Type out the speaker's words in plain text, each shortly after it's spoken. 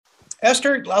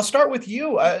Esther, I'll start with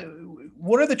you.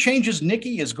 What are the changes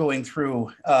Nikki is going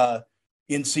through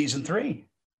in season 3?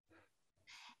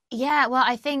 Yeah, well,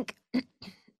 I think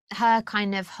her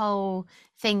kind of whole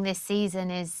thing this season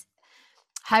is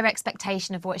her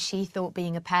expectation of what she thought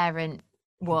being a parent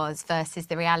was versus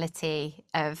the reality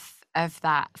of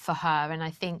that for her. And I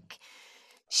think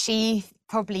she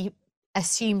probably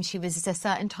assumed she was a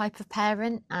certain type of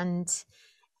parent, and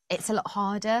it's a lot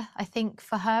harder, I think,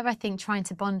 for her. I think trying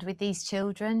to bond with these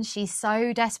children, she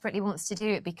so desperately wants to do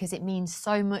it because it means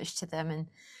so much to them, and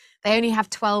they only have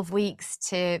 12 weeks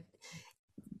to,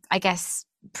 I guess,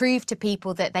 prove to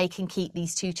people that they can keep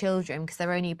these 2 children because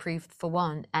they're only approved for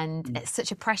 1. And it's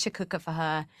such a pressure cooker for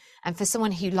her. And for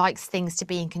someone who likes things to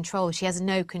be in control, she has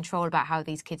no control about how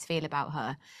these kids feel about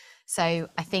her. So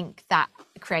I think that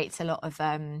creates a lot of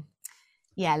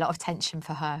tension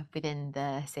for her within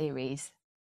the series.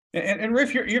 And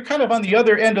Riff, you're kind of on the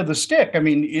other end of the stick. I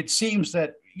mean, it seems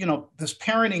that, this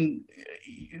parenting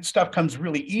stuff comes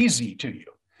really easy to you.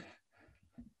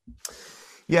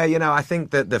 Yeah, I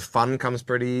think that the fun comes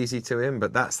pretty easy to him,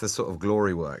 but that's the sort of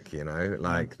glory work,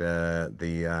 like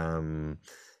the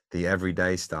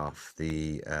everyday stuff. I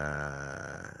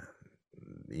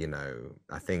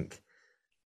think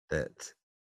that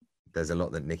there's a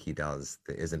lot that Nikki does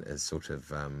that isn't as sort of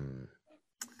fun.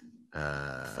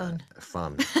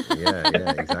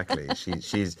 Yeah, exactly.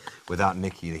 She's without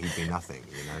Nikki, he'd be nothing,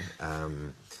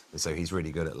 and so he's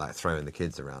really good at like throwing the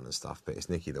kids around and stuff, but it's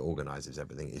Nikki that organizes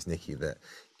everything. It's Nikki that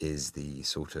is the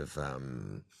sort of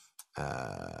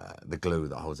the glue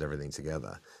that holds everything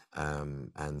together,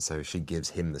 and so she gives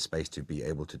him the space to be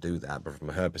able to do that. But from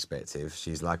her perspective,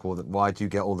 she's like, well, why do you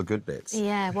get all the good bits?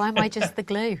 Yeah, why am I just the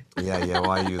glue? yeah,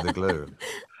 why are you the glue?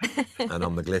 And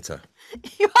I'm the glitter.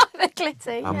 You are the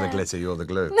glitter. I'm the glitter, you're the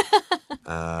glue.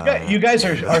 You guys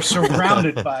are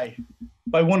surrounded by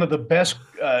one of the best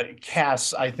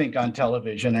casts, I think, on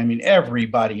television. I mean,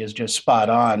 everybody is just spot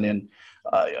on. And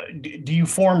do you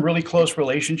form really close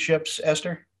relationships,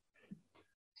 Esther?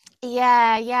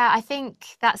 Yeah, I think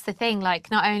that's the thing. Like,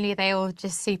 not only are they all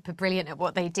just super brilliant at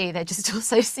what they do, they're just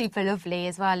also super lovely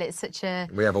as well. It's such a...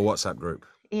 We have a WhatsApp group.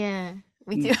 Yeah,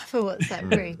 we do have a WhatsApp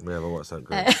group. We have a WhatsApp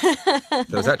group.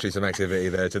 There was actually some activity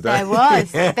there today. There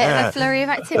was. A bit of a flurry of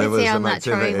activity on that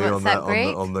Troy WhatsApp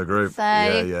group. On the group. So...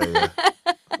 Yeah.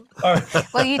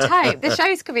 Well, you'd hope. The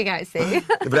show's coming out soon.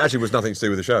 But it actually was nothing to do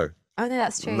with the show. Oh, no,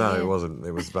 that's true. No, yeah. It wasn't.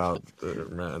 It was about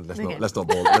let's not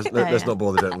bore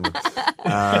the gentleman.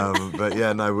 But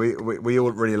yeah, no, we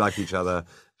all really like each other.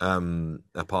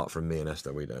 Apart from me and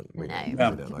Esther, we don't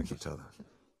like each other.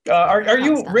 Are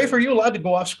you, Rafe? Are you allowed to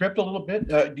go off script a little bit?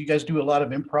 Do you guys do a lot of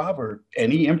improv or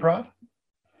any improv?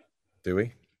 Do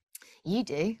we? You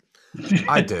do.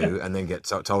 I do, and then get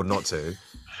told not to,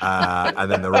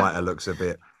 and then the writer looks a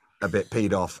bit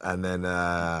peed off, and then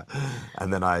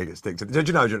I stick to. Do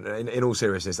you know? In all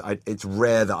seriousness, it's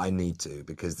rare that I need to,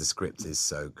 because the script is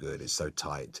so good, it's so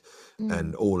tight,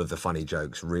 and all of the funny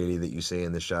jokes really that you see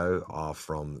in the show are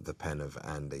from the pen of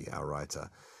Andy, our writer.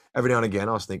 Every now and again,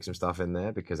 I'll sneak some stuff in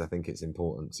there because I think it's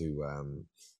important to.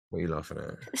 What are you laughing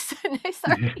at? Sorry.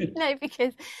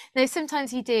 No,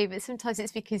 sometimes you do, but sometimes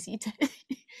it's because you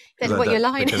don't know what your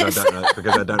line is.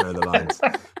 Because I don't know the lines.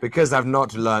 Because I've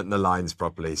not learnt the lines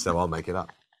properly, so I'll make it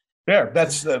up. There,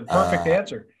 that's the perfect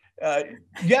answer.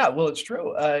 Yeah, well, it's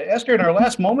true. Esther, in our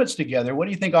last moments together, what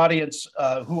do you think audience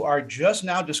who are just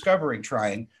now discovering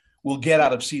Trying will get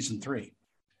out of season 3?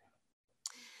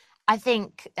 I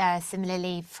think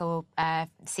similarly for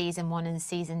season 1 and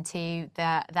season 2,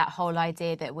 that whole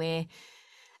idea that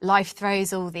life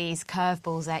throws all these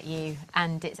curveballs at you,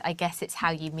 and I guess it's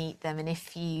how you meet them. And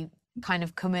if you kind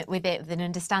of come with it with an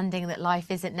understanding that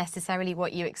life isn't necessarily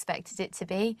what you expected it to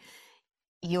be,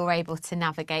 you're able to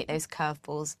navigate those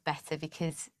curveballs better,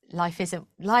 because life is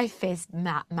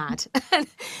mad.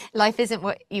 Life isn't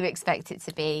what you expect it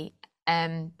to be.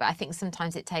 But I think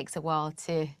sometimes it takes a while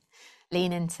to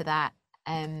lean into that,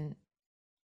 and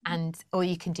all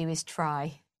you can do is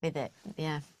try with it.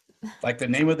 Yeah, like the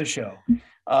name of the show.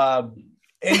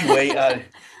 Anyway,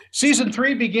 season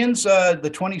 3 begins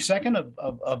the 22nd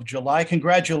of July.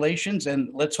 Congratulations, and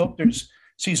let's hope there's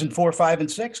season 4, 5, and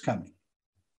 6 coming.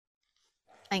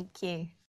 Thank you.